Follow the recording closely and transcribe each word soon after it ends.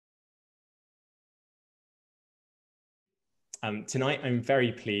Tonight, I'm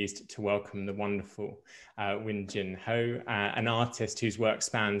very pleased to welcome the wonderful Wuon-Gean Ho, an artist whose work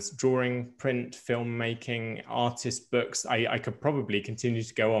spans drawing, print, filmmaking, artist books. I could probably continue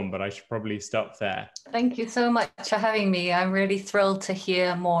to go on, but I should probably stop there. Thank you so much for having me. I'm really thrilled to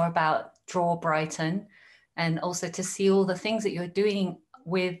hear more about Draw Brighton and also to see all the things that you're doing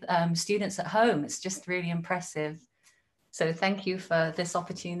with students at home. It's just really impressive. So thank you for this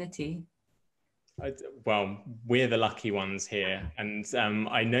opportunity. Well, we're the lucky ones here, and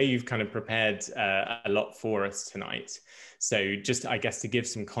I know you've kind of prepared a lot for us tonight. So just, I guess, to give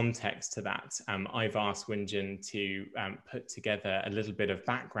some context to that, I've asked Wuon-Gean to put together a little bit of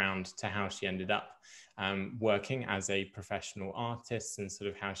background to how she ended up working as a professional artist and sort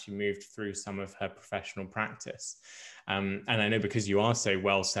of how she moved through some of her professional practice. And I know because you are so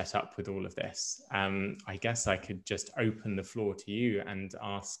well set up with all of this, I guess I could just open the floor to you and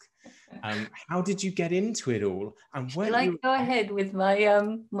ask, how did you get into it all? And Shall I go ahead with my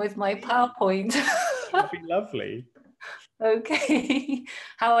PowerPoint? That'd be lovely. Okay,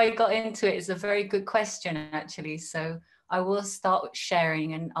 how I got into it is a very good question, actually. So I will start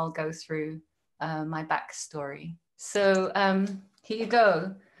sharing and I'll go through my backstory. So here you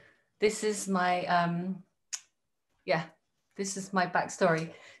go. This is my, this is my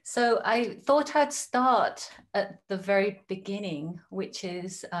backstory. So I thought I'd start at the very beginning, which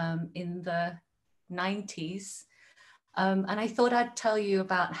is in the 90s. And I thought I'd tell you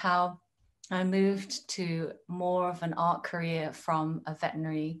about how I moved to more of an art career from a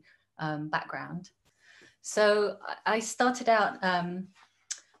veterinary background. So I started out,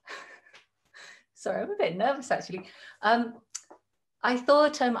 sorry, I'm a bit nervous actually. I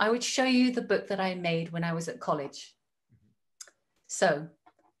thought I would show you the book that I made when I was at college. So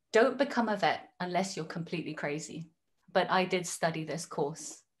don't become a vet unless you're completely crazy. But I did study this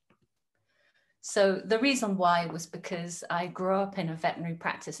course. So the reason why was because I grew up in a veterinary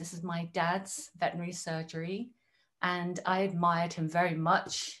practice. This is my dad's veterinary surgery. And I admired him very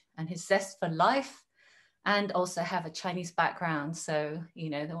much and his zest for life, and also have a Chinese background. So, you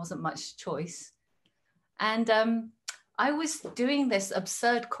know, there wasn't much choice. And I was doing this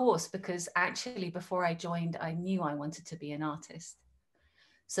absurd course because actually before I joined, I knew I wanted to be an artist.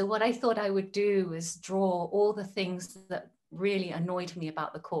 So what I thought I would do was draw all the things that really annoyed me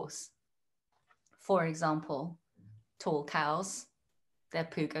about the course. For example, tall cows, their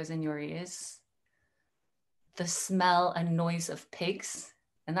poo goes in your ears, the smell and noise of pigs,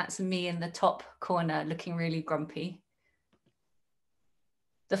 and that's me in the top corner looking really grumpy.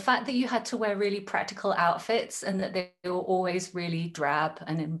 The fact that you had to wear really practical outfits and that they were always really drab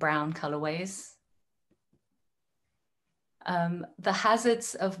and in brown colorways. The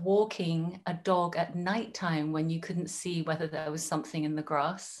hazards of walking a dog at nighttime when you couldn't see whether there was something in the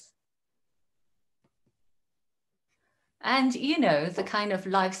grass. And, you know, the kind of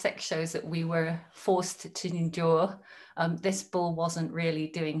live sex shows that we were forced to endure. This bull wasn't really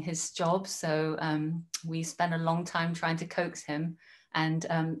doing his job. So we spent a long time trying to coax him. And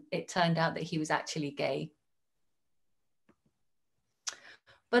it turned out that he was actually gay.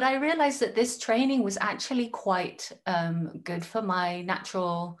 But I realized that this training was actually quite good for my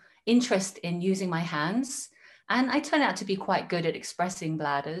natural interest in using my hands. And I turned out to be quite good at expressing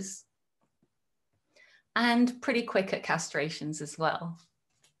bladders and pretty quick at castrations as well.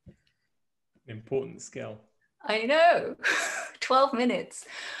 Important skill. I know, 12 minutes.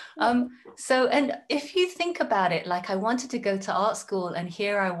 So, and if you think about it, like I wanted to go to art school and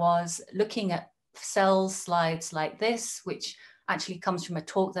here I was looking at cell slides like this, which actually comes from a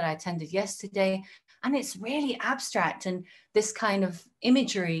talk that I attended yesterday. And it's really abstract. And this kind of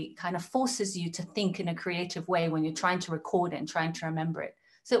imagery kind of forces you to think in a creative way when you're trying to record it and trying to remember it.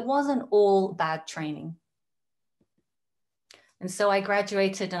 So it wasn't all bad training. And so I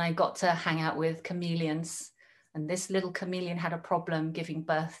graduated and I got to hang out with chameleons. And this little chameleon had a problem giving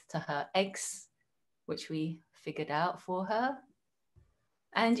birth to her eggs, which we figured out for her.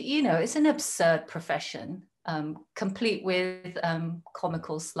 And, you know, it's an absurd profession, complete with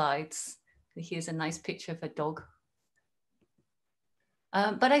comical slides. Here's a nice picture of a dog.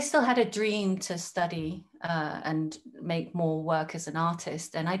 But I still had a dream to study and make more work as an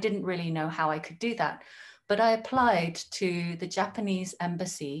artist. And I didn't really know how I could do that. But I applied to the Japanese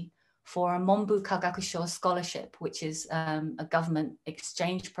embassy for a Monbu Kagakusho scholarship, which is a government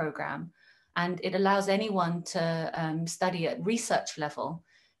exchange program. And it allows anyone to study at research level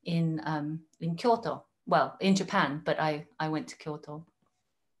in Kyoto, well, in Japan, but I went to Kyoto.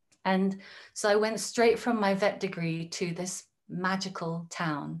 And so I went straight from my vet degree to this magical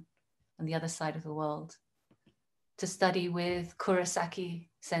town on the other side of the world to study with Kurosaki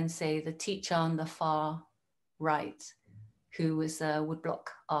sensei, the teacher on the far right. who was a woodblock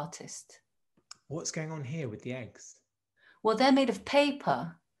artist. What's going on here with the eggs? Well, they're made of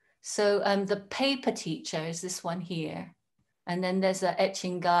paper. So the paper teacher is this one here. And then there's an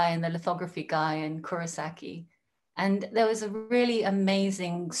etching guy and the lithography guy and Kurosaki. And there was a really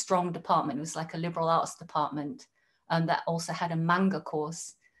amazing, strong department. It was like a liberal arts department that also had a manga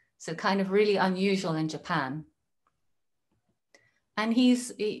course. So kind of really unusual in Japan. And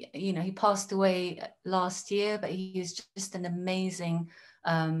he passed away last year, but he is just an amazing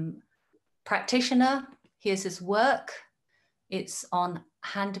practitioner. Here's his work. It's on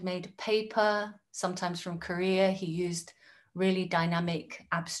handmade paper, sometimes from Korea. He used really dynamic,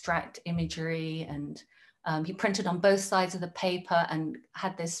 abstract imagery, and he printed on both sides of the paper and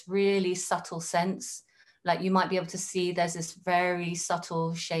had this really subtle sense. Like you might be able to see there's this very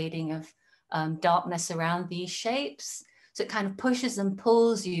subtle shading of darkness around these shapes. So it kind of pushes and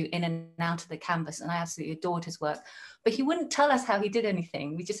pulls you in and out of the canvas. And I absolutely adored his work. But he wouldn't tell us how he did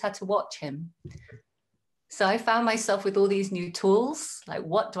anything. We just had to watch him. So I found myself with all these new tools, like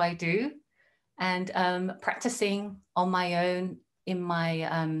what do I do? And practicing on my own in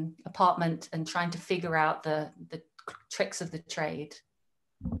my apartment and trying to figure out the tricks of the trade.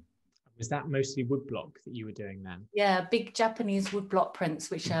 Was that mostly woodblock that you were doing then? Yeah, big Japanese woodblock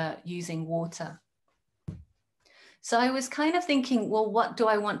prints, which are using water. So I was kind of thinking, well, what do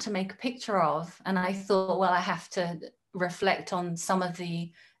I want to make a picture of? And I thought, well, I have to reflect on some of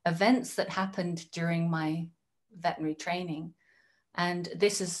the events that happened during my veterinary training. And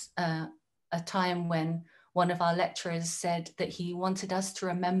this is a time when one of our lecturers said that he wanted us to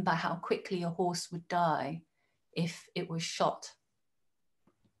remember how quickly a horse would die if it was shot.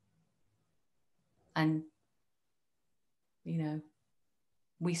 And,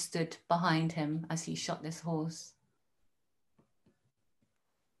 we stood behind him as he shot this horse.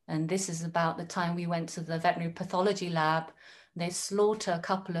 And this is about the time we went to the veterinary pathology lab. They slaughter a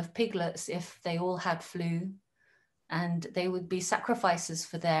couple of piglets if they all had flu, and they would be sacrifices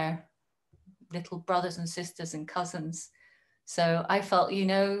for their little brothers and sisters and cousins. So I felt,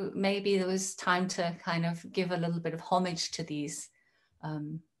 maybe there was time to kind of give a little bit of homage to these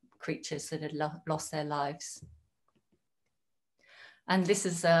creatures that had lost their lives. And this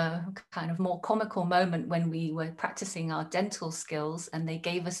is a kind of more comical moment when we were practicing our dental skills and they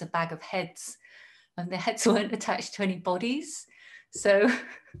gave us a bag of heads and the heads weren't attached to any bodies. So,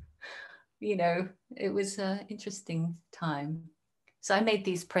 it was an interesting time. So I made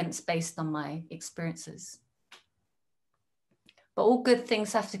these prints based on my experiences. But all good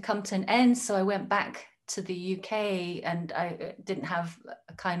things have to come to an end. So I went back to the UK and I didn't have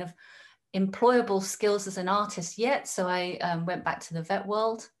a kind of employable skills as an artist yet. So I went back to the vet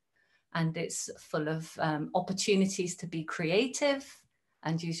world, and it's full of opportunities to be creative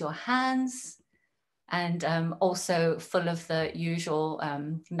and use your hands, and also full of the usual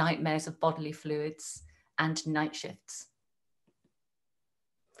nightmares of bodily fluids and night shifts.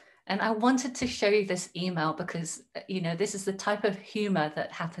 And I wanted to show you this email because, this is the type of humor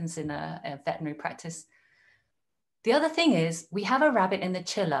that happens in a veterinary practice. The other thing is we have a rabbit in the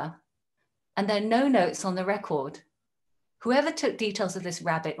chiller and there are no notes on the record. Whoever took details of this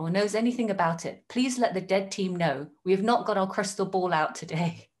rabbit or knows anything about it, please let the dead team know. We have not got our crystal ball out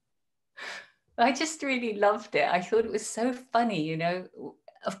today. I just really loved it. I thought it was so funny,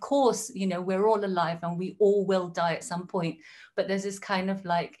 Of course, we're all alive and we all will die at some point, but there's this kind of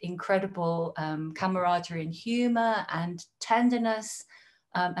like incredible camaraderie and humor and tenderness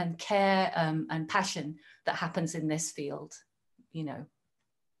and care and passion that happens in this field,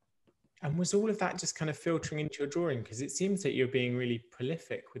 And was all of that just kind of filtering into your drawing? Because it seems that you're being really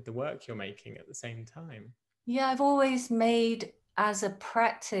prolific with the work you're making at the same time. Yeah, I've always made as a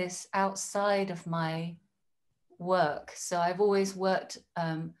practice outside of my work. So I've always worked,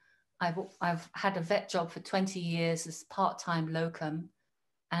 I've had a vet job for 20 years as part-time locum.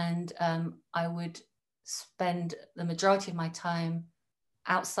 And I would spend the majority of my time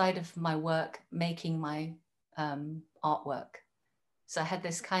outside of my work making my artwork. So I had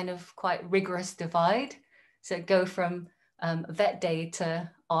this kind of quite rigorous divide. So go from vet day to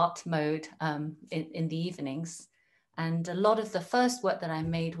art mode in the evenings. And a lot of the first work that I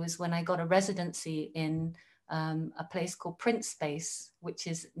made was when I got a residency in a place called Print Space, which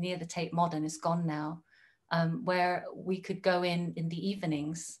is near the Tate Modern, it's gone now, where we could go in the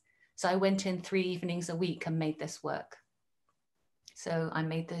evenings. So I went in 3 evenings a week and made this work. So I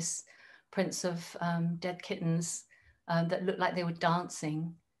made this prints of dead kittens that looked like they were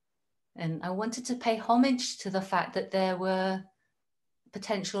dancing. And I wanted to pay homage to the fact that there were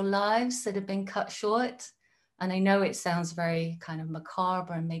potential lives that had been cut short. And I know it sounds very kind of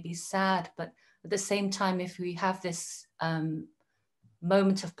macabre and maybe sad, but at the same time, if we have this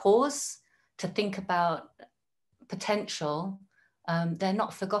moment of pause to think about potential, they're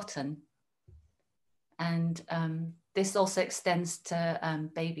not forgotten. And this also extends to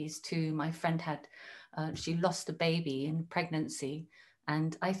babies too. My friend had, she lost a baby in pregnancy.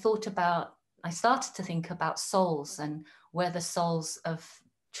 And I started to think about souls and where the souls of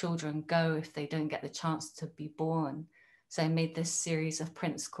children go if they don't get the chance to be born. So I made this series of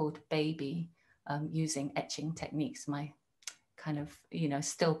prints called Baby, using etching techniques, my kind of,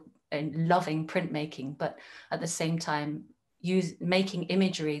 still loving printmaking, but at the same time, making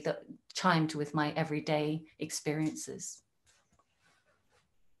imagery that chimed with my everyday experiences.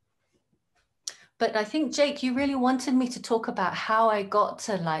 But I think, Jake, you really wanted me to talk about how I got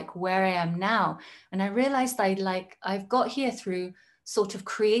to like where I am now. And I realized I've got here through sort of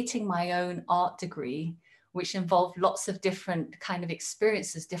creating my own art degree, which involved lots of different kind of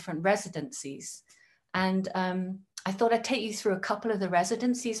experiences, different residencies. And I thought I'd take you through a couple of the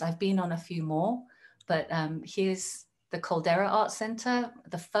residencies. I've been on a few more, but here's the Caldera Art Center,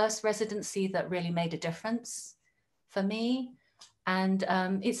 the first residency that really made a difference for me. And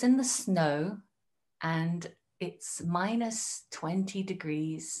it's in the snow, and it's minus 20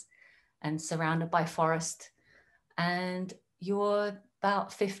 degrees and surrounded by forest. And you're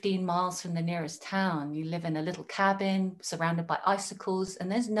about 15 miles from the nearest town. You live in a little cabin surrounded by icicles,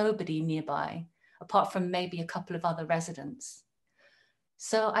 and there's nobody nearby, apart from maybe a couple of other residents.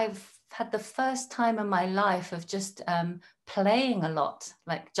 So I've had the first time in my life of just playing a lot,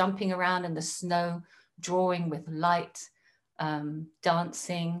 like jumping around in the snow, drawing with light,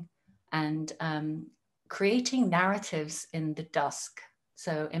 dancing, and creating narratives in the dusk.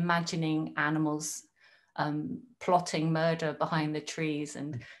 So imagining animals plotting murder behind the trees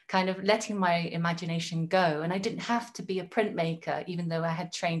and kind of letting my imagination go. And I didn't have to be a printmaker, even though I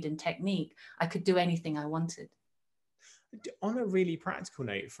had trained in technique. I could do anything I wanted. On a really practical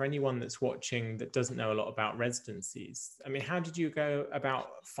note, for anyone that's watching that doesn't know a lot about residencies, I mean, how did you go about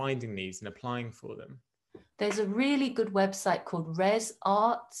finding these and applying for them? There's a really good website called Res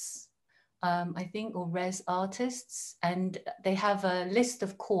Arts, I think, or Res Artists, and they have a list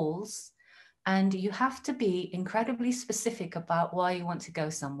of calls, and you have to be incredibly specific about why you want to go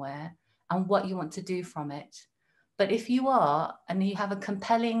somewhere and what you want to do from it. But if you are, and you have a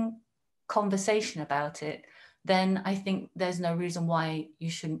compelling conversation about it, then I think there's no reason why you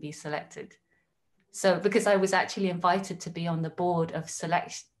shouldn't be selected. So because I was actually invited to be on the board of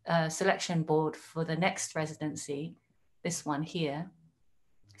selection board for the next residency, this one here,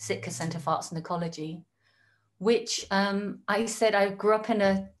 Sitka Centre for Arts and Ecology, which I said I've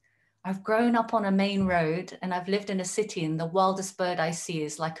grown up on a main road and I've lived in a city, and the wildest bird I see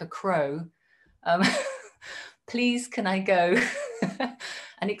is like a crow. Please, can I go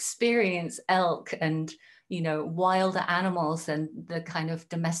and experience elk and wilder animals and the kind of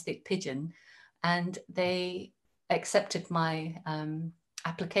domestic pigeon? And they accepted my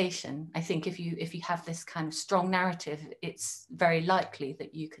application. I think if you have this kind of strong narrative, it's very likely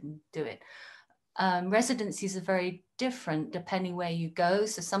that you can do it. Residencies are very different depending where you go.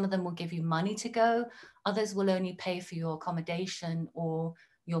 So some of them will give you money to go. Others will only pay for your accommodation or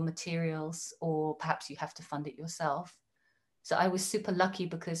your materials, or perhaps you have to fund it yourself. So I was super lucky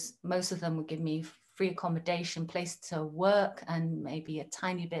because most of them would give me free accommodation, place to work, and maybe a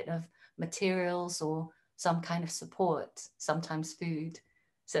tiny bit of materials or some kind of support, sometimes food.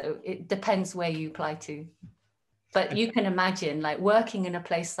 So it depends where you apply to. But you can imagine, like, working in a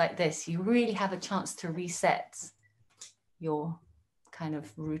place like this, you really have a chance to reset your kind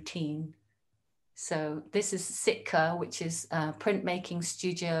of routine. So this is Sitka, which is a printmaking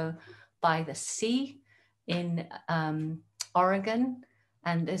studio by the sea in Oregon.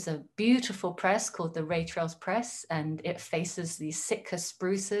 And there's a beautiful press called the Ray Trails Press, and it faces these Sitka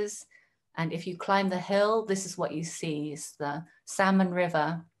spruces. And if you climb the hill, this is what you see, is the Salmon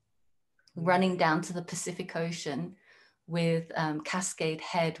River running down to the Pacific Ocean with Cascade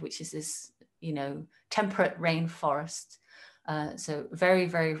Head, which is this, temperate rainforest. So very,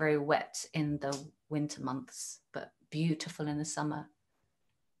 very, very wet in the winter months, but beautiful in the summer.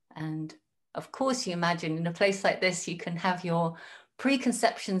 And of course, you imagine in a place like this, you can have your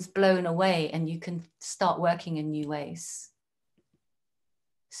preconceptions blown away and you can start working in new ways.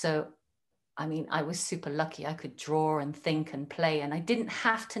 So, I mean, I was super lucky. I could draw and think and play, and I didn't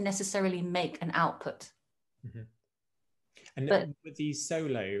have to necessarily make an output. Mm-hmm. And were these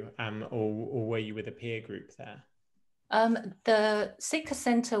solo, or were you with a peer group there? The Sitka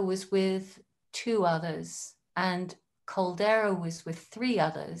Centre was with 2 others, and Caldera was with 3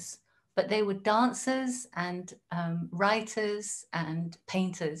 others. but they were dancers and writers and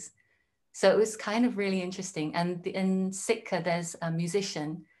painters. So it was kind of really interesting. And in Sitka, there's a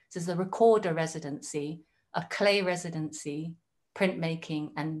musician. So there's a recorder residency, a clay residency, printmaking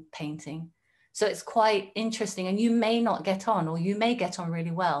and painting. So it's quite interesting, and you may not get on, or you may get on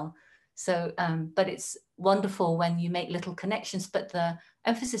really well. So, but it's wonderful when you make little connections, but the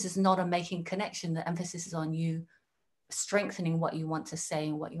emphasis is not on making connection. The emphasis is on you strengthening what you want to say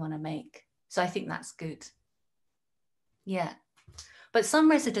and what you want to make. So I think that's good. Yeah. But some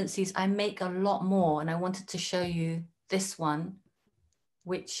residencies I make a lot more, and I wanted to show you this one,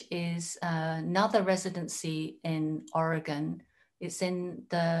 which is another residency in Oregon. It's in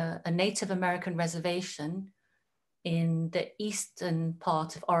a Native American reservation in the eastern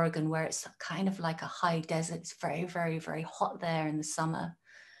part of Oregon, where it's kind of like a high desert. It's very, very, very hot there in the summer.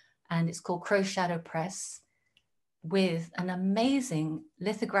 And it's called Crow Shadow Press, with an amazing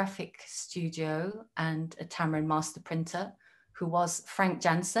lithographic studio and a Tamarind master printer, who was Frank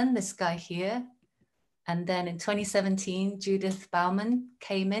Jansen, this guy here. And then in 2017, Judith Bauman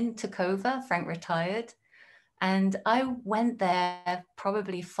came in, took over, Frank retired. And I went there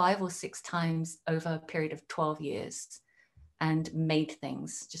probably 5 or 6 times over a period of 12 years and made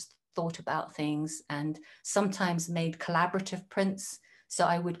things, just thought about things, and sometimes made collaborative prints. So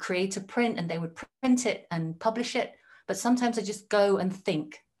I would create a print and they would print it and publish it. But sometimes I just go and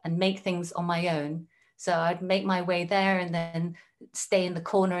think and make things on my own. So I'd make my way there and then stay in the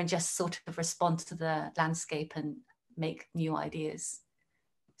corner and just sort of respond to the landscape and make new ideas.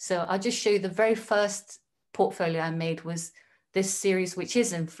 So I'll just show you the very first portfolio I made was this series, which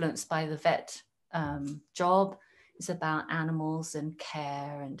is influenced by the vet job. It's about animals and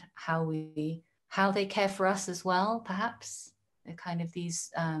care and how they care for us as well, perhaps. They're kind of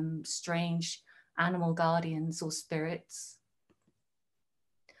these strange animal guardians or spirits.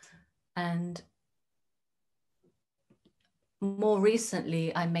 And more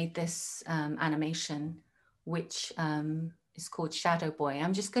recently, I made this animation, which is called Shadow Boy.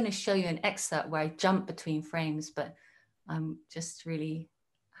 I'm just going to show you an excerpt where I jump between frames, but I'm just really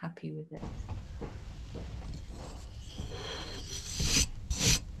happy with it.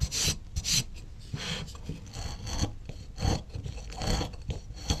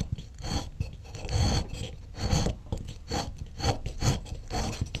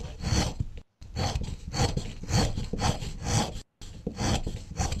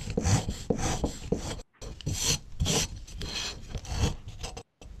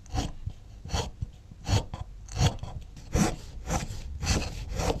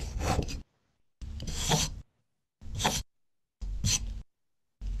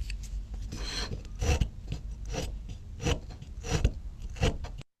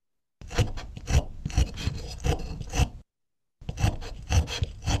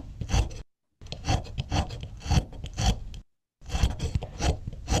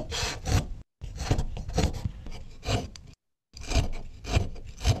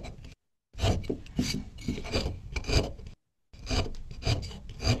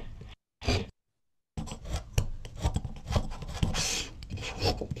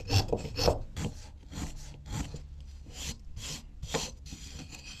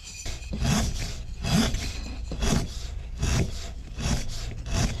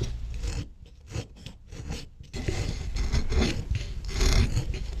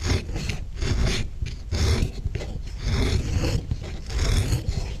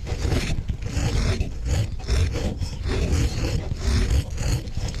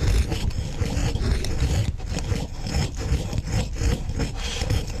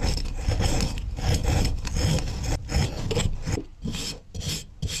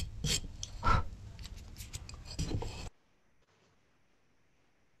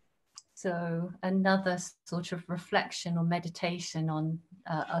 So another sort of reflection or meditation on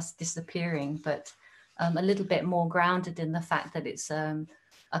us disappearing, but a little bit more grounded in the fact that it's a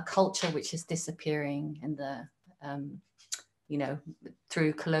culture which is disappearing in the, you know,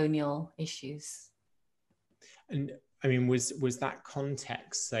 through colonial issues. And I mean, was that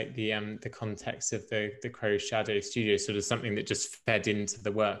context, like the context of the Crow Shadow Studio, sort of something that just fed into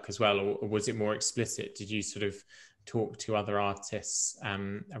the work as well, or was it more explicit? Did you sort of talk to other artists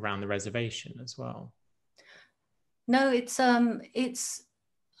around the reservation as well? No, I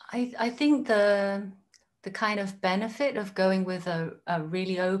think the kind of benefit of going with a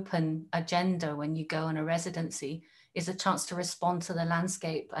really open agenda when you go on a residency is a chance to respond to the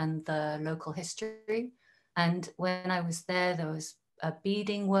landscape and the local history. And when I was there was a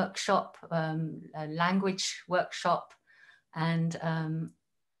beading workshop, a language workshop, and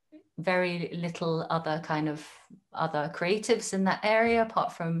very little other kind of other creatives in that area,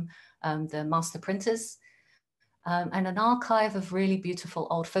 apart from the master printers, and an archive of really beautiful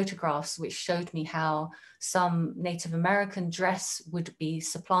old photographs, which showed me how some Native American dress would be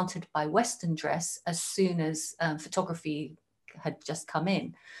supplanted by Western dress as soon as photography had just come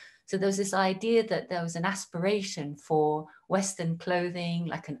in. So there was this idea that there was an aspiration for Western clothing,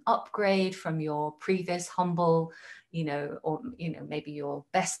 like an upgrade from your previous humble, or maybe your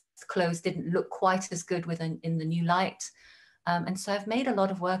best clothes didn't look quite as good in the new light. And so I've made a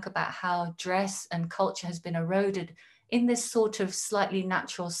lot of work about how dress and culture has been eroded in this sort of slightly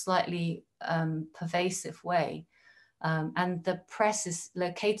natural, slightly pervasive way. And the press is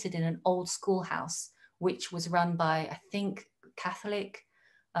located in an old schoolhouse, which was run by, I think, Catholic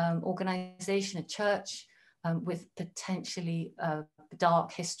organization, a church, with potentially a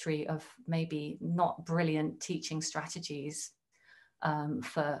dark history of maybe not brilliant teaching strategies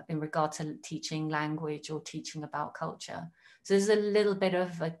in regard to teaching language or teaching about culture. So there's a little bit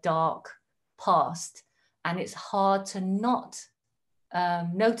of a dark past, and it's hard to not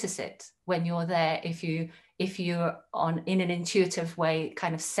notice it when you're there if you're in an intuitive way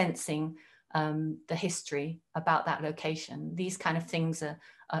kind of sensing the history about that location. These kind of things are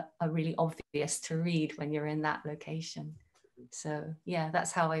really obvious to read when you're in that location. So yeah,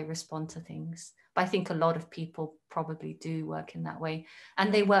 that's how I respond to things. But I think a lot of people probably do work in that way.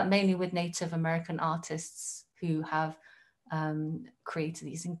 And they work mainly with Native American artists who have created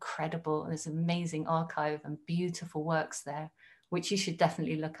these incredible, this amazing archive and beautiful works there, which you should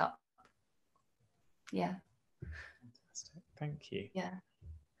definitely look up. Yeah. Fantastic. Thank you. Yeah.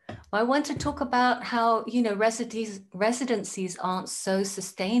 I want to talk about how, residencies aren't so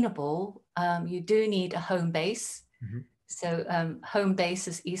sustainable. You do need a home base. Mm-hmm. So home base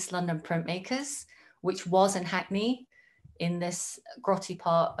is East London Printmakers, which was in Hackney, in this grotty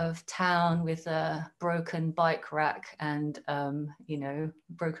part of town with a broken bike rack and,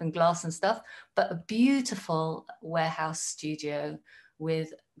 broken glass and stuff, but a beautiful warehouse studio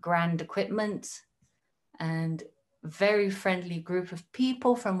with grand equipment and very friendly group of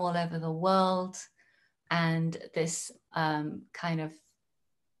people from all over the world, and this kind of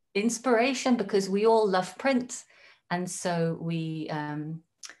inspiration because we all love print. And so we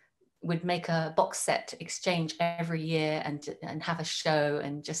would make a box set exchange every year and have a show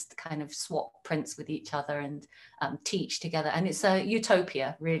and just kind of swap prints with each other and teach together. And it's a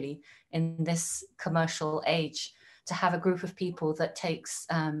utopia, really, in this commercial age, to have a group of people that takes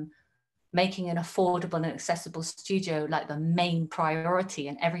making an affordable and accessible studio like the main priority,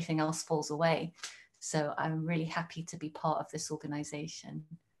 and everything else falls away. So I'm really happy to be part of this organization.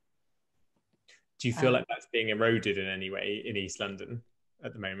 Do you feel like that's being eroded in any way in East London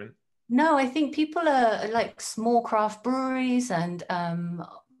at the moment? No, I think people are like small craft breweries and,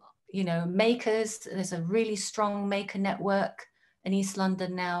 makers. There's a really strong maker network in East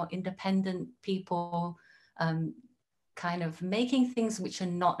London now, independent people kind of making things which are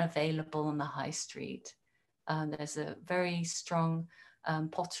not available on the high street. There's a very strong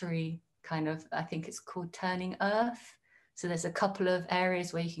pottery kind of, I think it's called Turning Earth. So there's a couple of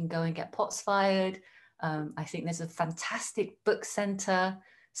areas where you can go and get pots fired. I think there's a fantastic book center.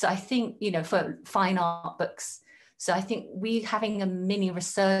 So I think, for fine art books. So I think we're having a mini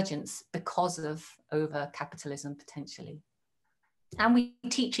resurgence because of over capitalism potentially. And we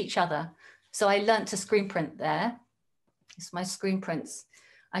teach each other. So I learned to screen print there. It's my screen prints.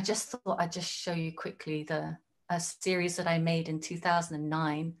 I just thought I'd just show you quickly a series that I made in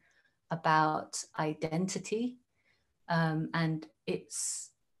 2009 about identity. And it's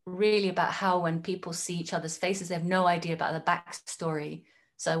really about how when people see each other's faces, they have no idea about the backstory.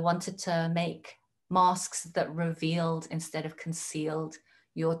 So I wanted to make masks that revealed instead of concealed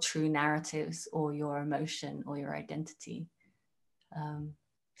your true narratives or your emotion or your identity.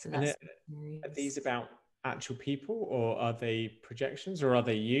 So that's are these about actual people, or are they projections, or are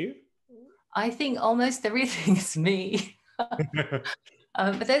they you? I think almost everything is me.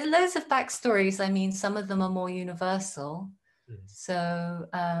 But there's loads of backstories. I mean, some of them are more universal. So,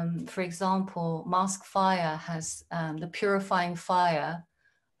 for example, Mask Fire has the purifying fire.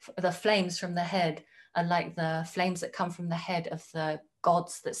 The flames from the head are like the flames that come from the head of the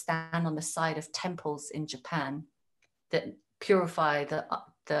gods that stand on the side of temples in Japan that purify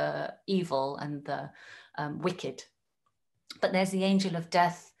the evil and the wicked. But there's the angel of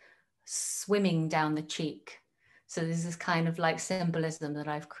death swimming down the cheek. So there's this kind of like symbolism that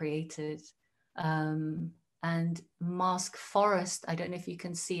I've created. And Mask Forest, I don't know if you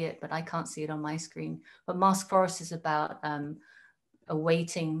can see it, but I can't see it on my screen. But Mask Forest is about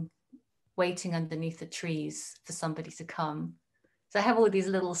waiting underneath the trees for somebody to come. So I have all these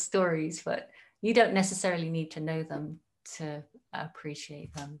little stories, but you don't necessarily need to know them to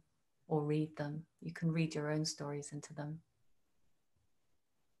appreciate them. or read them. You can read your own stories into them.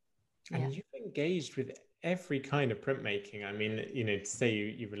 And you've engaged with every kind of printmaking. I mean, you know, to say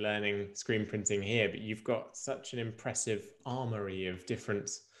you were learning screen printing here, but you've got such an impressive armory of different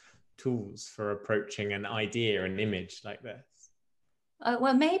tools for approaching an idea, an image like this.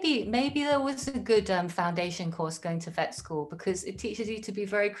 Well, maybe there was a good foundation course going to vet school, because it teaches you to be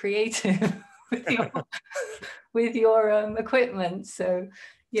very creative with your equipment. So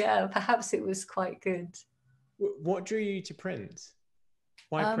yeah, perhaps it was quite good. What drew you to print?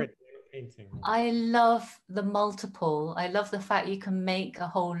 Why print painting? I love the multiple. I love the fact you can make a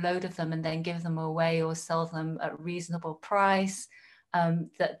whole load of them and then give them away or sell them at a reasonable price.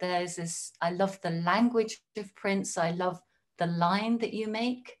 That there's this, I love the language of prints. I love the line that you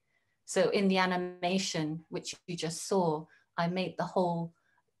make. So in the animation, which you just saw, I made the whole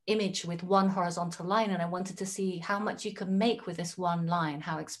image with one horizontal line, and I wanted to see how much you can make with this one line,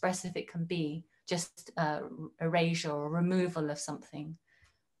 how expressive it can be, just erasure or removal of something.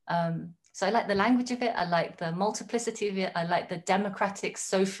 So I like the language of it. I like the multiplicity of it. I like the democratic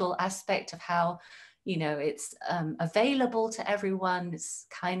social aspect of how, you know, it's available to everyone. It's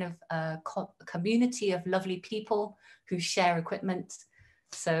kind of a community of lovely people who share equipment.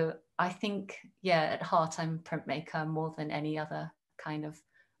 So I think, yeah, at heart, I'm a printmaker more than any other kind of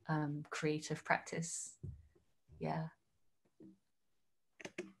creative practice. Yeah.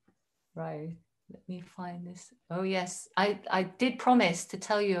 Right. Let me find this. Oh, yes. I did promise to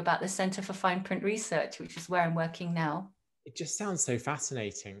tell you about the Center for Fine Print Research, which is where I'm working now. It just sounds so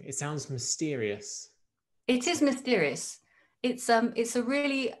fascinating. It sounds mysterious. It is mysterious. It's a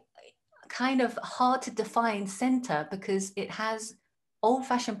really kind of hard to define center, because it has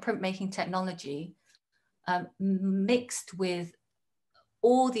old-fashioned printmaking technology mixed with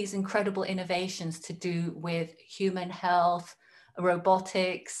all these incredible innovations to do with human health,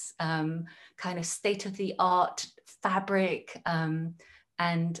 robotics, kind of state-of-the-art fabric,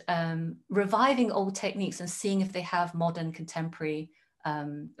 and reviving old techniques and seeing if they have modern contemporary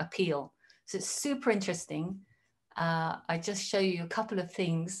appeal. So it's super interesting. I just show you a couple of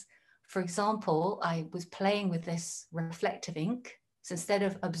things. For example, I was playing with this reflective ink. So instead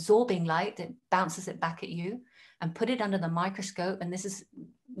of absorbing light, it bounces it back at you, and put it under the microscope. And this is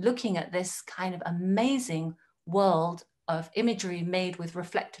looking at this kind of amazing world of imagery made with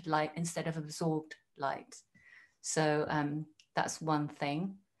reflected light instead of absorbed light. So that's one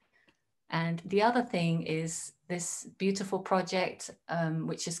thing. And the other thing is this beautiful project,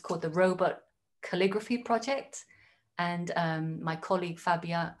 which is called the Robot Calligraphy Project. And my colleague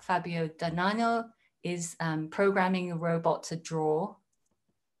Fabio Danano is programming a robot to draw.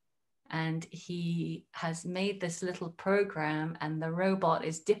 And he has made this little program, and the robot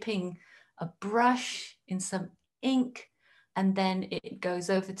is dipping a brush in some ink, and then it goes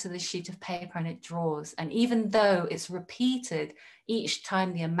over to the sheet of paper and it draws. And even though it's repeated each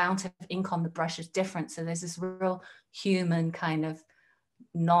time, the amount of ink on the brush is different. So there's this real human kind of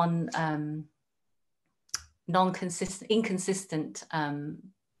inconsistent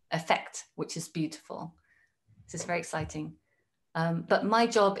effect, which is beautiful. This is very exciting. But my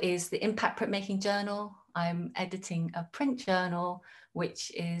job is the Impact Printmaking Journal. I'm editing a print journal,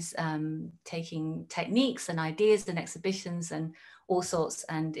 which is taking techniques and ideas and exhibitions and all sorts,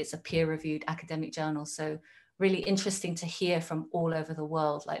 and it's a peer-reviewed academic journal. So really interesting to hear from all over the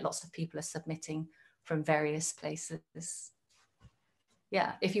world, like lots of people are submitting from various places.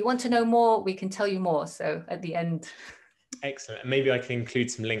 Yeah, if you want to know more, we can tell you more. So at the end. Excellent. And maybe I can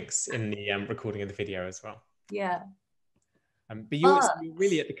include some links in the recording of the video as well. Yeah. But you're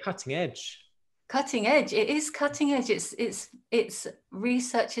really at the cutting edge. Cutting edge. It is cutting edge. It's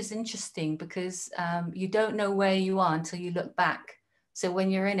research is interesting because you don't know where you are until you look back. So when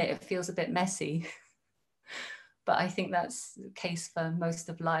you're in it, it feels a bit messy. But I think that's the case for most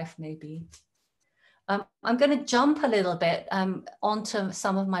of life, maybe. I'm going to jump a little bit onto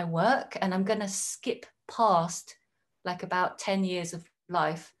some of my work, and I'm going to skip past like about 10 years of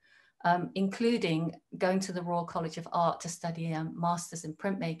life, including going to the Royal College of Art to study a master's in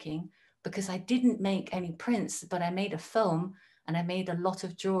printmaking, because I didn't make any prints, but I made a film and I made a lot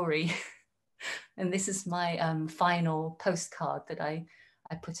of jewelry. And this is my final postcard that I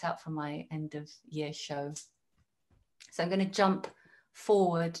put out for my end of year show. So I'm going to jump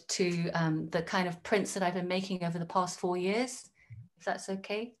forward to the kind of prints that I've been making over the past 4 years, if that's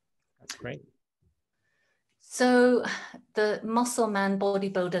okay. That's great. So the muscle man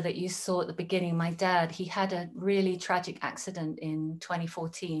bodybuilder that you saw at the beginning, my dad, he had a really tragic accident in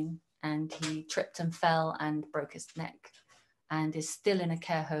 2014, and he tripped and fell and broke his neck, and is still in a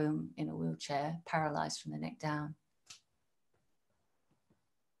care home in a wheelchair, paralyzed from the neck down.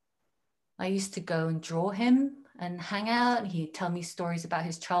 I used to go and draw him and hang out, and he'd tell me stories about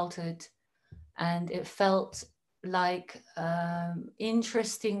his childhood. And it felt like an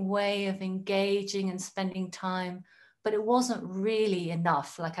interesting way of engaging and spending time, but it wasn't really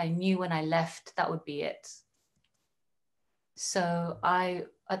enough. Like I knew when I left, that would be it. So I,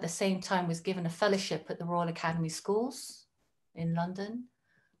 at the same time, was given a fellowship at the Royal Academy Schools in London.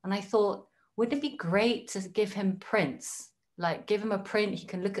 And I thought, wouldn't it be great to give him prints? Like give him a print, he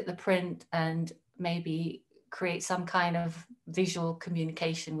can look at the print and maybe create some kind of visual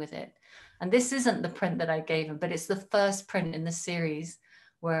communication with it. And this isn't the print that I gave him, but it's the first print in the series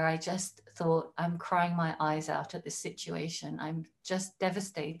where I just thought, I'm crying my eyes out at this situation. I'm just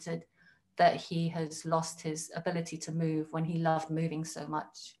devastated that he has lost his ability to move when he loved moving so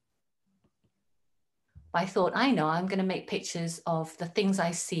much. I thought, I know, I'm going to make pictures of the things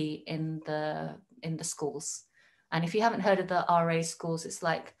I see in the schools. And if you haven't heard of the RA schools, it's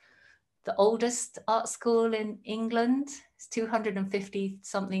like the oldest art school in England. It's 250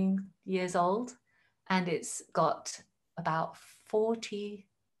 something years old. And it's got about 40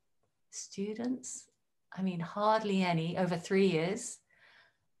 students. I mean, hardly any, over 3 years.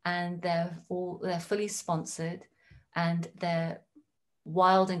 And they're fully sponsored, and they're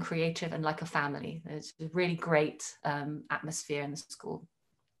wild and creative and like a family. There's a really great atmosphere in the school.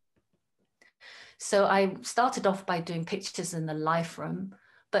 So I started off by doing pictures in the life room,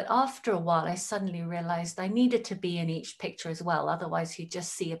 but after a while I suddenly realized I needed to be in each picture as well. Otherwise you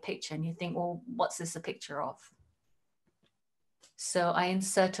just see a picture and you think, well, what's this a picture of? So I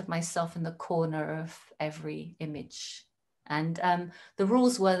inserted myself in the corner of every image. And the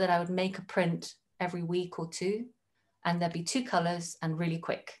rules were that I would make a print every week or two, and there'd be 2 colors and really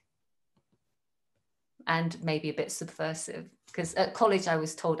quick. And maybe a bit subversive, because at college I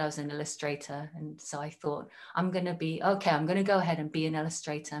was told I was an illustrator. And so I thought, I'm going to go ahead and be an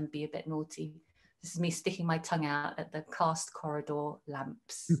illustrator and be a bit naughty. This is me sticking my tongue out at the cast corridor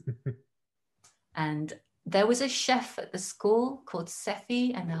lamps. And there was a chef at the school called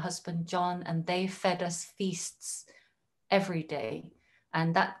Sephi and her husband John, and they fed us feasts every day.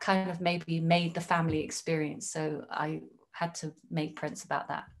 And that kind of maybe made the family experience. So I had to make prints about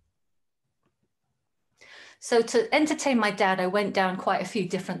that. So to entertain my dad, I went down quite a few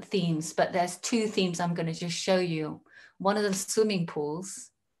different themes, but there's 2 themes I'm going to just show you. One of the swimming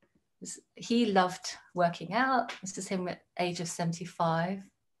pools. He loved working out. This is him at the age of 75.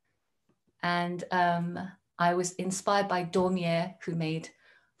 And I was inspired by Daumier, who made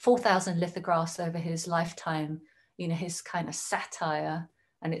 4,000 lithographs over his lifetime, you know, his kind of satire.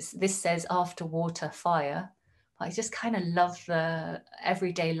 And this says after water, fire. But I just kind of love the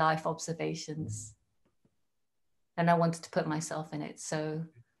everyday life observations. And I wanted to put myself in it. So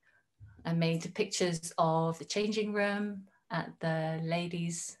I made pictures of the changing room at the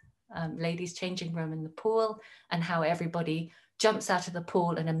ladies' changing room in the pool, and how everybody jumps out of the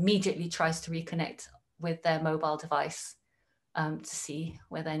pool and immediately tries to reconnect with their mobile device to see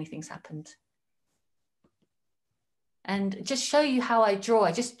whether anything's happened. And just show you how I draw.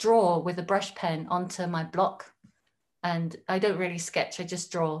 I just draw with a brush pen onto my block, and I don't really sketch, I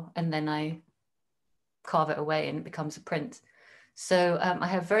just draw, and then I carve it away and it becomes a print. So I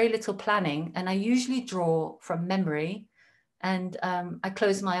have very little planning, and I usually draw from memory, and I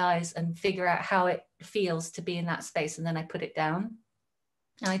close my eyes and figure out how it feels to be in that space, and then I put it down.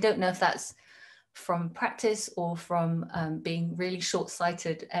 And I don't know if that's from practice or from being really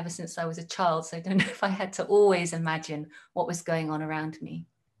short-sighted ever since I was a child. So I don't know if I had to always imagine what was going on around me.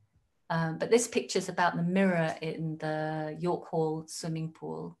 But this picture is about the mirror in the York Hall swimming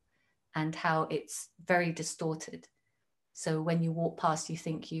pool and how it's very distorted. So when you walk past, you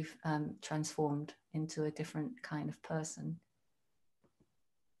think you've transformed into a different kind of person.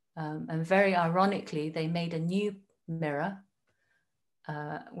 And very ironically, they made a new mirror,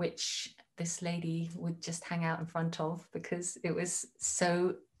 which this lady would just hang out in front of because it was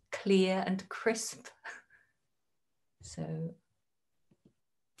so clear and crisp. So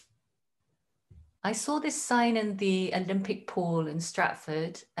I saw this sign in the Olympic pool in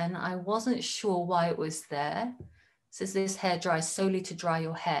Stratford, and I wasn't sure why it was there. It says this hair dries solely to dry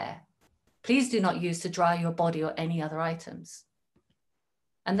your hair. Please do not use to dry your body or any other items.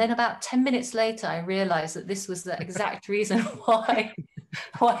 And then about 10 minutes later, I realized that this was the exact reason why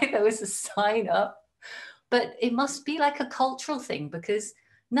there was a sign up. But it must be like a cultural thing, because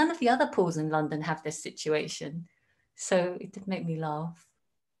none of the other pools in London have this situation. So it did make me laugh.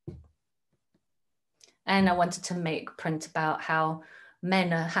 And I wanted to make a print about how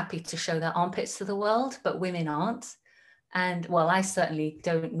men are happy to show their armpits to the world, but women aren't. And well, I certainly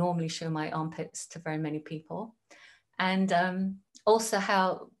don't normally show my armpits to very many people. And also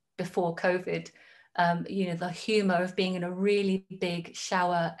how before COVID, you know, the humor of being in a really big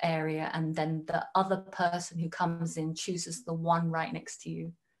shower area and then the other person who comes in chooses the one right next to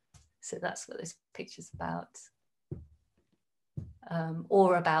you. So that's what this picture's about.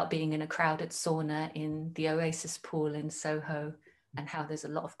 Or about being in a crowded sauna in the Oasis pool in Soho, and how there's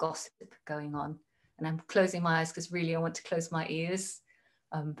a lot of gossip going on. And I'm closing my eyes because really I want to close my ears.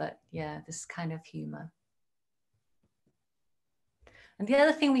 But yeah, this kind of humor. And the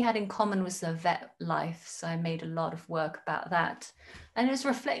other thing we had in common was the vet life. So I made a lot of work about that. And it was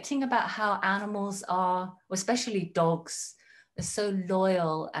reflecting about how animals are, especially dogs, are so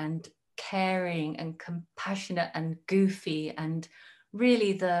loyal and caring and compassionate and goofy, and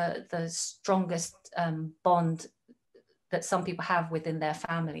really the strongest bond that some people have within their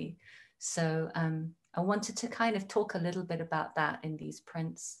family. So I wanted to kind of talk a little bit about that in these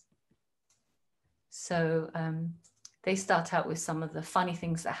prints. So they start out with some of the funny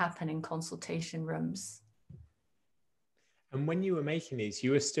things that happen in consultation rooms. And when you were making these,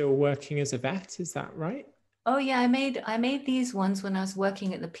 you were still working as a vet, is that right? Oh yeah, I made these ones when I was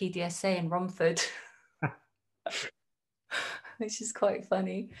working at the PDSA in Romford, which is quite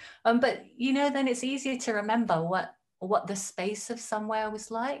funny. But you know, then it's easier to remember what the space of somewhere was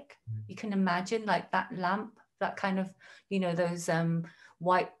like. You can imagine like that lamp, that kind of, you know, those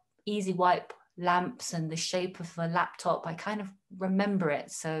easy wipe lamps and the shape of a laptop. I kind of remember it,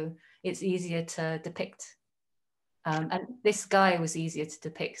 so it's easier to depict. And this guy was easier to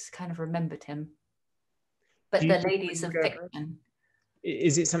depict, kind of remembered him. But the ladies of fiction.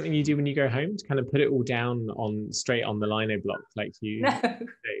 Is it something you do when you go home, to kind of put it all down straight on the lino block like you do?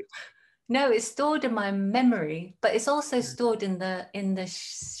 No, it's stored in my memory, but it's also stored in the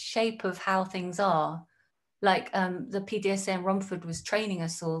shape of how things are. Like the PDSA in Romford was training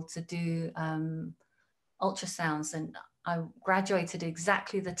us all to do ultrasounds, and I graduated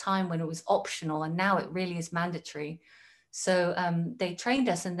exactly the time when it was optional, and now it really is mandatory. So they trained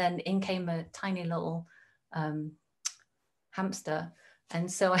us, and then in came a tiny little hamster. And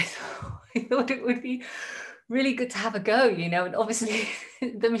so I thought it would be really good to have a go, you know, and obviously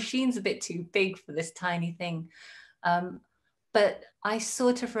the machine's a bit too big for this tiny thing. But I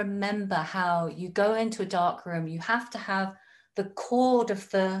sort of remember how you go into a dark room, you have to have the cord of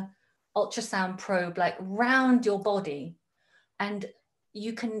the ultrasound probe like round your body, and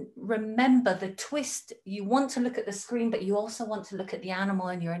you can remember the twist. You want to look at the screen, but you also want to look at the animal,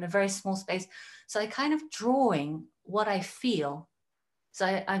 and you're in a very small space. So I kind of drawing what I feel.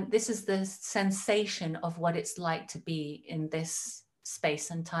 So this is the sensation of what it's like to be in this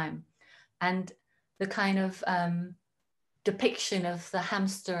space and time. And the kind of depiction of the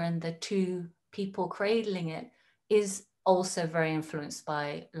hamster and the two people cradling it is also very influenced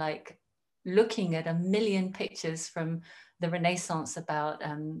by like looking at a million pictures from the Renaissance about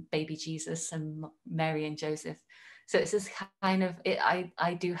baby Jesus and Mary and Joseph. So it's this kind of,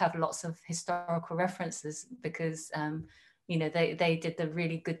 I do have lots of historical references because you know, they did the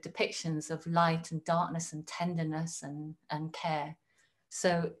really good depictions of light and darkness and tenderness and care.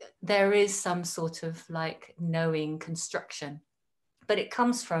 So there is some sort of like knowing construction, but it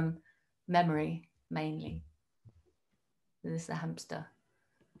comes from memory mainly. This is the hamster.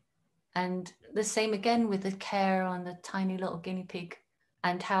 And the same again with the care on the tiny little guinea pig,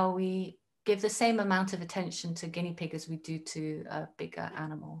 and how we give the same amount of attention to guinea pig as we do to a bigger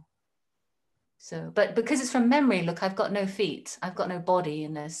animal. So, but because it's from memory, look, I've got no feet, I've got no body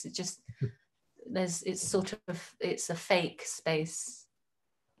in this. It just, it's sort of, it's a fake space.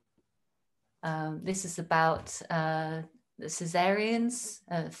 This is about the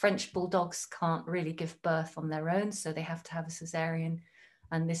cesareans. French bulldogs can't really give birth on their own, so they have to have a cesarean.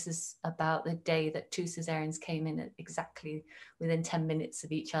 And this is about the day that two cesareans came in at exactly within 10 minutes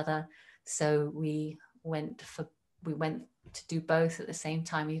of each other. So we went to do both at the same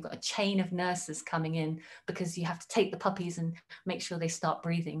time. You've got a chain of nurses coming in because you have to take the puppies and make sure they start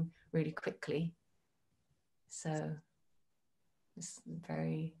breathing really quickly. So it's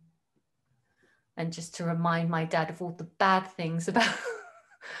very, and just to remind my dad of all the bad things about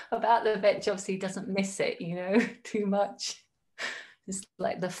about the vet job, so he doesn't miss it, you know, too much. It's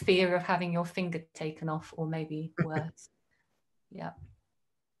like the fear of having your finger taken off, or maybe worse. Yeah.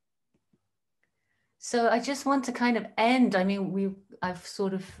 So I just want to kind of end. I mean, I've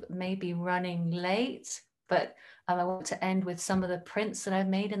sort of maybe running late, but I want to end with some of the prints that I've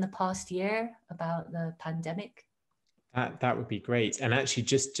made in the past year about the pandemic. That would be great. And actually,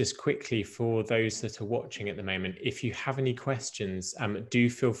 just quickly for those that are watching at the moment, if you have any questions, do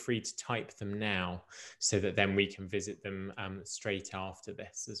feel free to type them now, so that then we can visit them straight after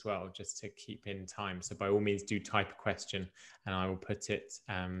this as well, just to keep in time. So by all means, do type a question, and I will put it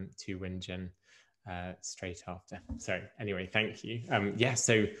to Wuon-Gean straight after. So anyway, thank you. Yeah.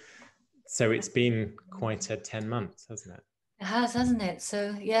 So it's been quite a 10 months, hasn't it? It has, hasn't it?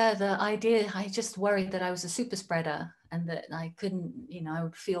 So yeah, the idea, I just worried that I was a super spreader and that I couldn't, you know, I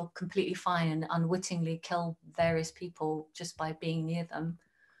would feel completely fine and unwittingly kill various people just by being near them.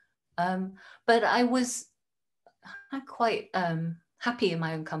 But I'm quite happy in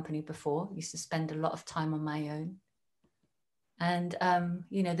my own company before. I used to spend a lot of time on my own. And,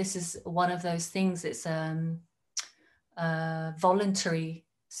 you know, this is one of those things, it's voluntary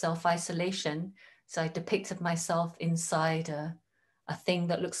self-isolation. So I depicted myself inside a thing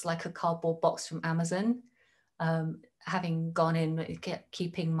that looks like a cardboard box from Amazon, having gone in,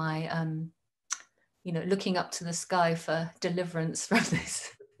 keeping my, you know, looking up to the sky for deliverance from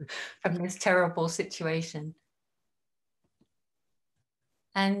this terrible situation.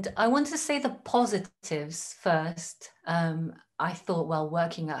 And I want to say the positives first. I thought, well,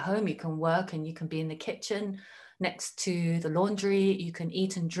 working at home, you can work and you can be in the kitchen next to the laundry, you can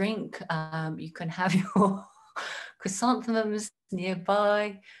eat and drink, you can have your chrysanthemums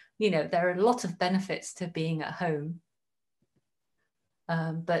nearby. You know, there are a lot of benefits to being at home.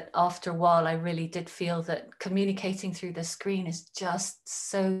 But after a while, I really did feel that communicating through the screen is just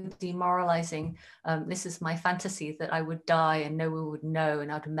so demoralizing. This is my fantasy, that I would die and no one would know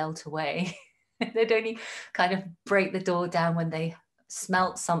and I'd melt away. They'd only kind of break the door down when they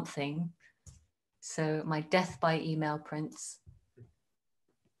smelt something. So my death by email prints.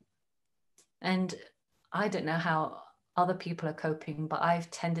 And I don't know how other people are coping, but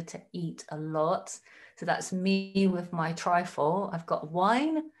I've tended to eat a lot. So that's me with my trifle. I've got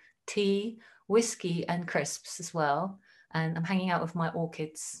wine, tea, whiskey, and crisps as well. And I'm hanging out with my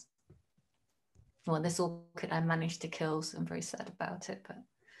orchids. Well, this orchid I managed to kill, so I'm very sad about it.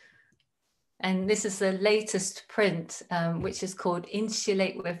 And this is the latest print, which is called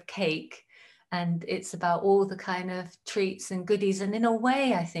Insulate with Cake. And it's about all the kind of treats and goodies. And in a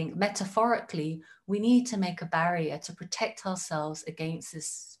way, I think metaphorically, we need to make a barrier to protect ourselves against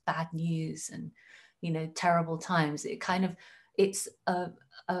this bad news and, you know, terrible times. It's a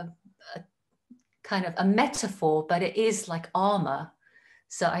kind of a metaphor, but it is like armor.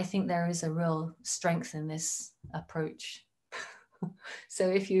 So I think there is a real strength in this approach. So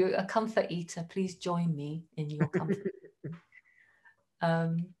if you're a comfort eater, please join me in your comfort.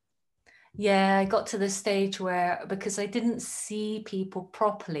 Yeah, I got to the stage where, because I didn't see people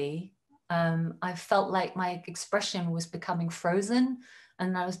properly, I felt like my expression was becoming frozen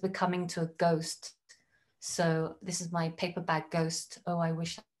and I was becoming to a ghost. So this is my paper bag ghost. Oh, I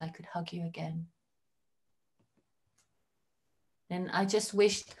wish I could hug you again. And I just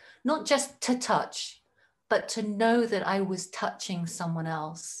wished not just to touch, but to know that I was touching someone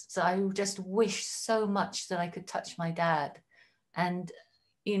else. So I just wish so much that I could touch my dad and,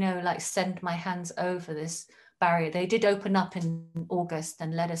 you know, like send my hands over this barrier. They did open up in August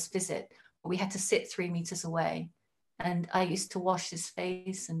and let us visit, but we had to sit 3 meters away. And I used to wash his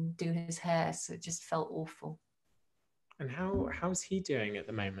face and do his hair, so it just felt awful. And how's he doing at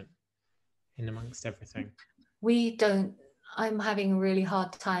the moment, in amongst everything? I'm having a really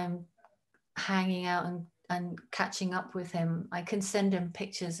hard time hanging out and catching up with him. I can send him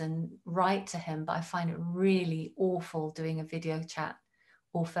pictures and write to him, but I find it really awful doing a video chat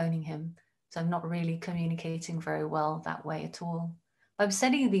or phoning him. So I'm not really communicating very well that way at all. But I'm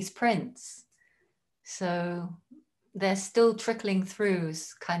sending these prints, so they're still trickling through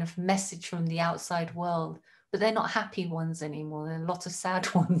as kind of message from the outside world, but they're not happy ones anymore. There are a lot of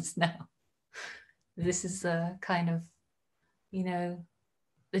sad ones now. This is a kind of, you know,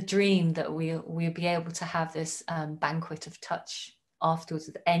 the dream that we'll be able to have this banquet of touch afterwards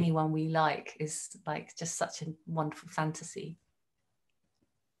with anyone we like is like just such a wonderful fantasy.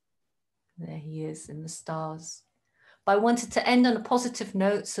 There he is in the stars. But I wanted to end on a positive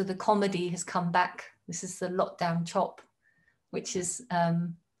note, so the comedy has come back. This is the lockdown chop, which is,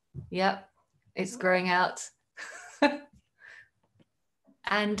 yeah, it's growing out.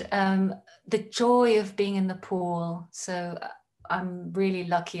 And the joy of being in the pool. So I'm really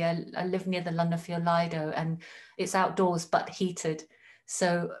lucky. I live near the Londonfield Lido and it's outdoors but heated.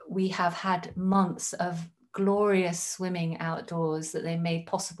 So we have had months of glorious swimming outdoors that they made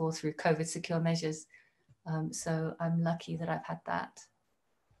possible through COVID secure measures. So I'm lucky that I've had that.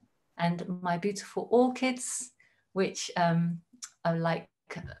 And my beautiful orchids, which are like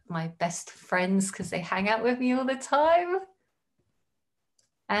my best friends because they hang out with me all the time.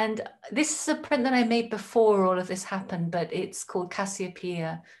 And this is a print that I made before all of this happened, but it's called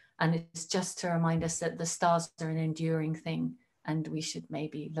Cassiopeia. And it's just to remind us that the stars are an enduring thing and we should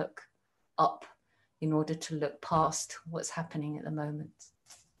maybe look up in order to look past what's happening at the moment.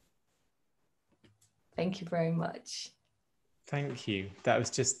 Thank you very much. Thank you. That was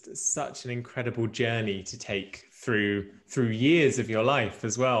just such an incredible journey to take through years of your life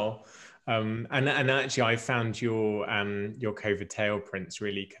as well. And actually, I found your COVID tail prints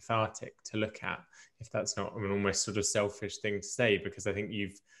really cathartic to look at, if that's not an almost sort of selfish thing to say, because I think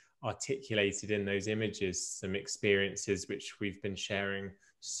you've articulated in those images some experiences which we've been sharing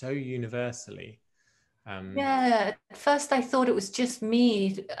so universally. Yeah, at first I thought it was just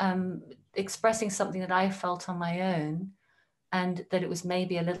me expressing something that I felt on my own, and that it was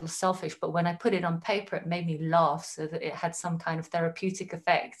maybe a little selfish, but when I put it on paper, it made me laugh so that it had some kind of therapeutic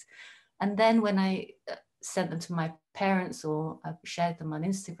effect. And then when I sent them to my parents or shared them on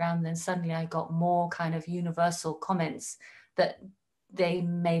Instagram, then suddenly I got more kind of universal comments that they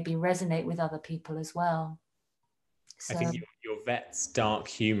maybe resonate with other people as well. So. I think your vet's dark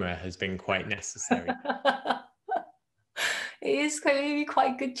humor has been quite necessary. It is maybe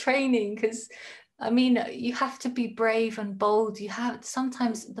quite good training, because I mean, you have to be brave and bold. You have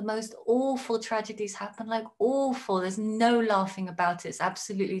sometimes the most awful tragedies happen, like awful. There's no laughing about it. It's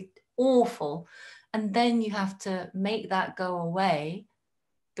absolutely awful. And then you have to make that go away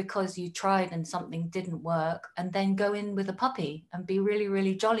because you tried and something didn't work, and then go in with a puppy and be really,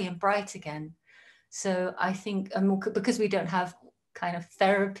 really jolly and bright again. So I think because we don't have kind of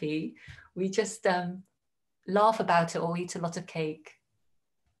therapy, we just laugh about it or eat a lot of cake.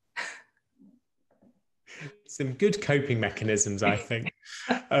 Some good coping mechanisms, I think.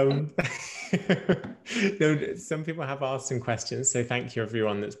 No, some people have asked some questions, so thank you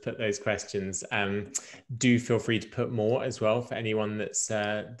everyone that's put those questions. Do feel free to put more as well for anyone that's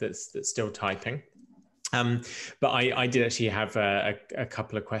still typing. But I did actually have a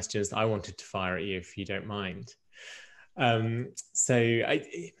couple of questions that I wanted to fire at you, if you don't mind.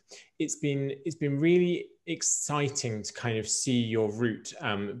 It's been really exciting to kind of see your route,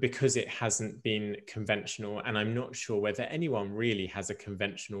 because it hasn't been conventional, and I'm not sure whether anyone really has a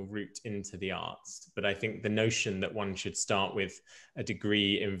conventional route into the arts. But I think the notion that one should start with a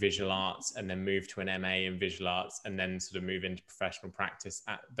degree in visual arts and then move to an MA in visual arts and then sort of move into professional practice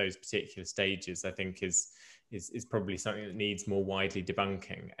at those particular stages, I think is probably something that needs more widely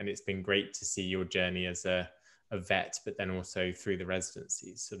debunking. And it's been great to see your journey as a vet, but then also through the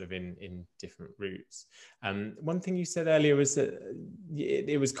residencies, sort of in different routes. One thing you said earlier was that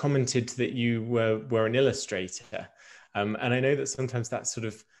it was commented that you were an illustrator, and I know that sometimes that's sort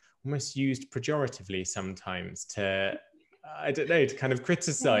of almost used pejoratively sometimes to, I don't know, to kind of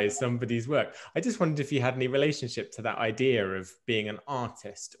criticize somebody's work. I just wondered if you had any relationship to that idea of being an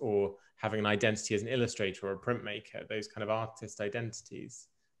artist or having an identity as an illustrator or a printmaker, those kind of artist identities,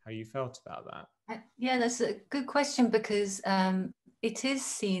 how you felt about that. Yeah, that's a good question, because it is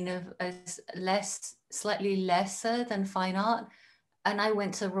seen as slightly lesser than fine art. And I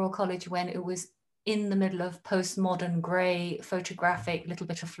went to Royal College when it was in the middle of postmodern grey, photographic, little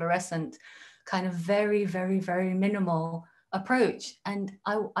bit of fluorescent, kind of very, very, very minimal approach. And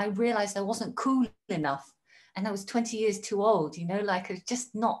I realized I wasn't cool enough. And I was 20 years too old, you know, like it's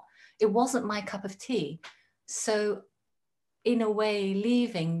just not, it wasn't my cup of tea. So in a way,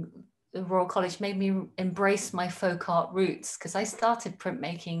 leaving the Royal College made me embrace my folk art roots, because I started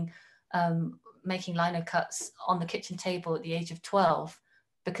printmaking, making lino cuts on the kitchen table at the age of 12,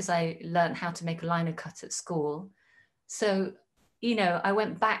 because I learned how to make a lino cut at school. So, you know, I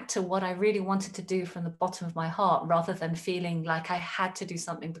went back to what I really wanted to do from the bottom of my heart, rather than feeling like I had to do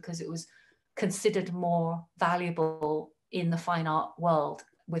something because it was considered more valuable in the fine art world,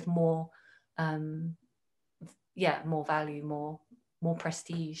 with more, more value, more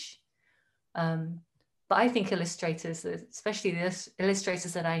prestige. But I think illustrators, especially the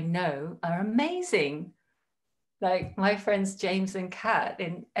illustrators that I know, are amazing. Like my friends James and Kat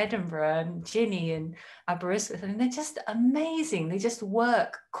in Edinburgh, and Ginny and Aberystwyth, and they're just amazing. They just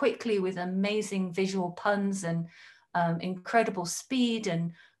work quickly with amazing visual puns and incredible speed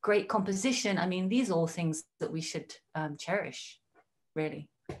and great composition. I mean, these are all things that we should cherish, really.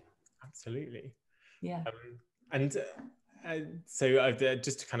 Absolutely. Yeah. So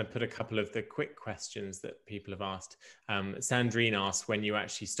just to kind of put a couple of the quick questions that people have asked. Sandrine asked when you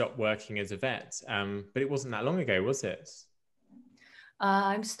actually stopped working as a vet, but it wasn't that long ago, was it?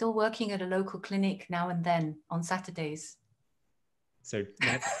 I'm still working at a local clinic now and then on Saturdays. So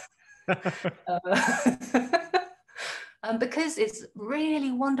Because it's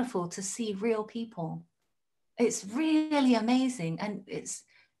really wonderful to see real people. It's really amazing. And it's,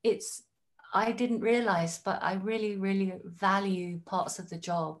 I didn't realize, but I really, really value parts of the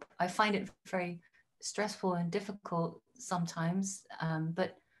job. I find it very stressful and difficult sometimes,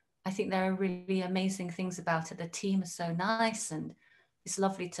 but I think there are really amazing things about it. The team is so nice, and it's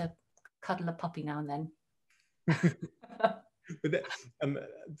lovely to cuddle a puppy now and then. But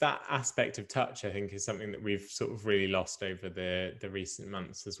that aspect of touch, I think, is something that we've sort of really lost over the recent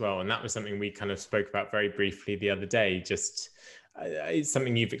months as well. And that was something we kind of spoke about very briefly the other day. Just it's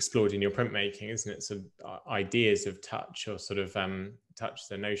something you've explored in your printmaking, isn't it? So ideas of touch, or sort of touch,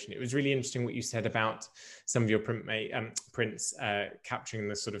 the notion. It was really interesting what you said about some of your prints capturing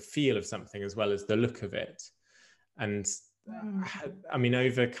the sort of feel of something as well as the look of it. And I mean,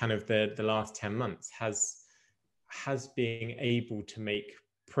 over kind of the last 10 months, has being able to make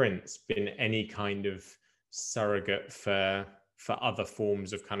prints been any kind of surrogate for other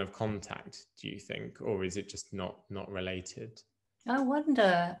forms of kind of contact, do you think, or is it just not related? I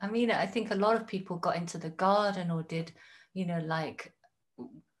wonder. I mean, I think a lot of people got into the garden, or did, you know, like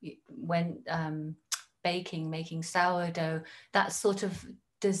when baking, making sourdough, that sort of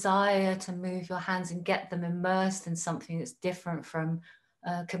desire to move your hands and get them immersed in something that's different from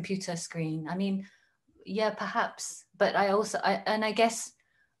a computer screen. I mean, yeah, perhaps, but I guess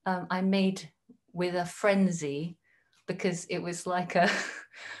I made with a frenzy, because it was like a,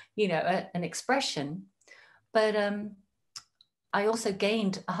 you know, an expression. But I also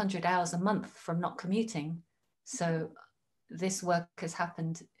gained 100 hours a month from not commuting. So this work has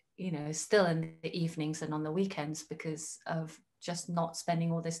happened, you know, still in the evenings and on the weekends, because of just not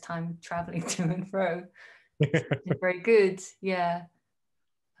spending all this time traveling to and fro. It's very good. Yeah.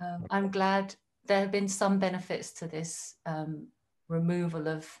 I'm glad there have been some benefits to this removal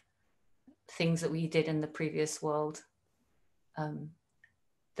of things that we did in the previous world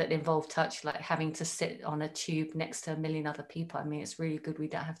that involve touch, like having to sit on a tube next to a million other people. I mean, it's really good we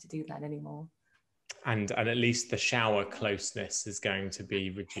don't have to do that anymore. And at least the shower closeness is going to be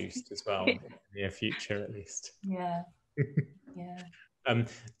reduced as well in the near future, at least. Yeah. Yeah.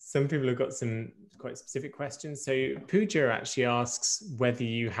 Some people have got some quite specific questions. So Pooja actually asks whether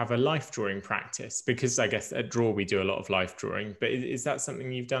you have a life drawing practice, because I guess at Draw we do a lot of life drawing, but is that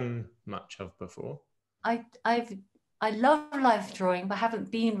something you've done much of before? I love life drawing, but haven't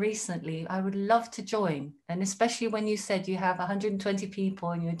been recently. I would love to join. And especially when you said you have 120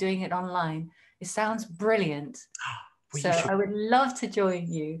 people and you're doing it online, it sounds brilliant. So I would love to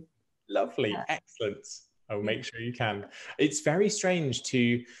join you. Lovely. Yeah. Excellent. I'll make sure you can. It's very strange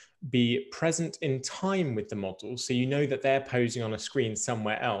to be present in time with the model, so you know that they're posing on a screen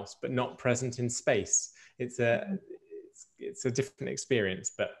somewhere else, but not present in space. It's a different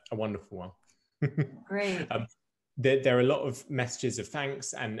experience, but a wonderful one. Great. There are a lot of messages of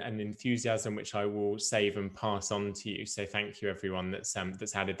thanks and enthusiasm, which I will save and pass on to you. So thank you, everyone that's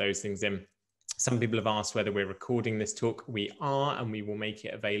added those things in. Some people have asked whether we're recording this talk. We are, and we will make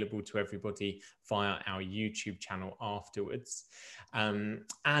it available to everybody via our YouTube channel afterwards.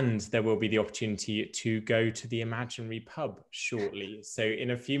 And there will be the opportunity to go to the imaginary pub shortly. So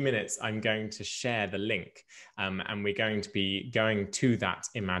in a few minutes, I'm going to share the link, and we're going to be going to that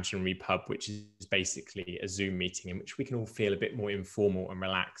imaginary pub, which is basically a Zoom meeting in which we can all feel a bit more informal and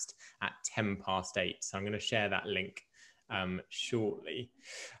relaxed at 8:10. So I'm going to share that link shortly.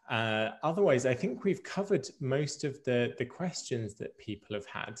 Otherwise, I think we've covered most of the questions that people have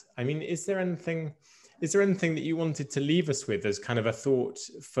had. I mean, is there anything that you wanted to leave us with as kind of a thought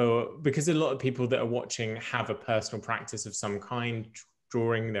for, because a lot of people that are watching have a personal practice of some kind,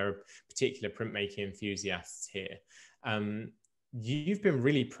 drawing, there are particular printmaking enthusiasts here. You've been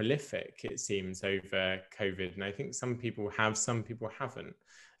really prolific, it seems, over COVID, and I think some people have, some people haven't.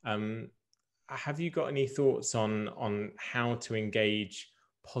 Have you got any thoughts on how to engage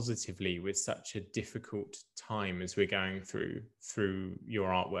positively with such a difficult time as we're going through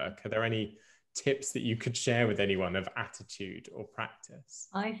your artwork? Are there any tips that you could share with anyone of attitude or practice?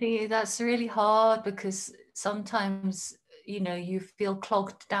 I think that's really hard, because sometimes, you know, you feel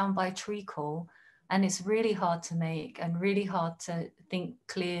clogged down by treacle, and it's really hard to make and really hard to think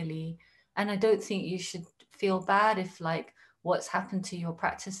clearly. And I don't think you should feel bad if, like, what's happened to your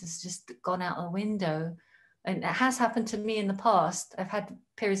practice has just gone out the window. And it has happened to me in the past. I've had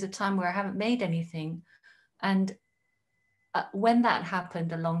periods of time where I haven't made anything. And when that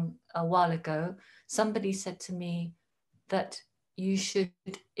happened a while ago, somebody said to me that you should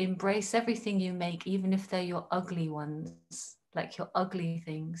embrace everything you make, even if they're your ugly ones, like your ugly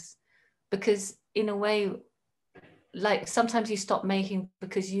things. Because in a way, like, sometimes you stop making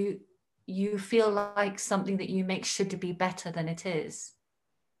because you you feel like something that you make should be better than it is,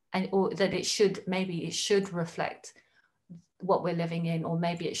 and or that it should, maybe it should reflect what we're living in, or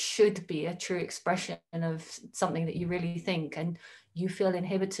maybe it should be a true expression of something that you really think, and you feel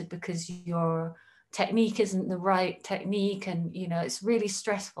inhibited because your technique isn't the right technique, and you know, it's really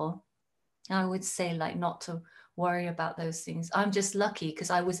stressful. I would say like not to worry about those things. I'm just lucky because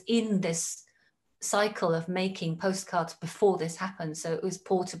I was in this cycle of making postcards before this happened, so it was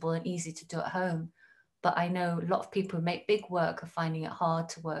portable and easy to do at home. But I know a lot of people who make big work are finding it hard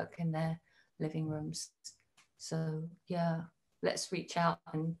to work in their living rooms. So yeah, let's reach out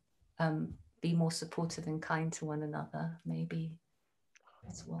and be more supportive and kind to one another. Maybe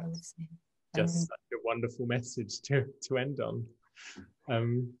that's what I would say. Just such a wonderful message to end on.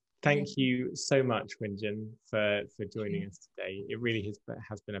 Thank you so much, Wuon-Gean, for joining us today. It really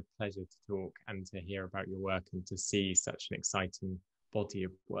has been a pleasure to talk and to hear about your work and to see such an exciting body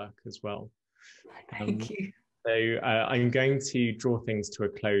of work as well. Thank you. So I'm going to draw things to a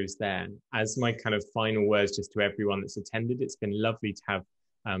close there. As my kind of final words just to everyone that's attended, it's been lovely to have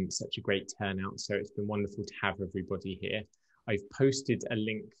such a great turnout. So it's been wonderful to have everybody here. I've posted a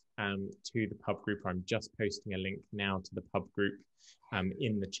link to the pub group. I'm just posting a link now to the pub group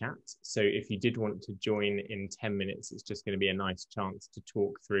in the chat. So if you did want to join in 10 minutes, it's just going to be a nice chance to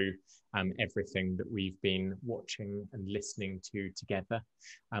talk through everything that we've been watching and listening to together.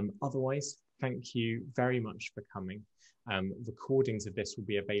 Otherwise, thank you very much for coming. Recordings of this will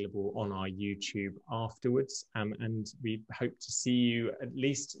be available on our YouTube afterwards, and we hope to see you, at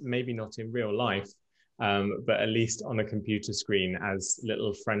least maybe not in real life, but at least on a computer screen as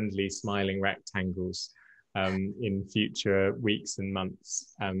little friendly smiling rectangles in future weeks and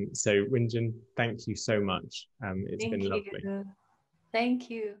months. So Wuon-Gean, thank you so much. It's been lovely. Thank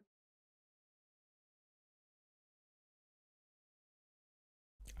you.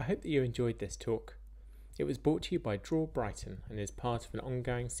 I hope that you enjoyed this talk. It was brought to you by Draw Brighton and is part of an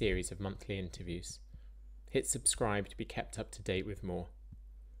ongoing series of monthly interviews. Hit subscribe to be kept up to date with more.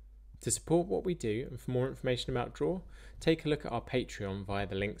 To support what we do and for more information about Draw, take a look at our Patreon via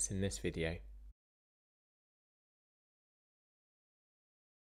the links in this video.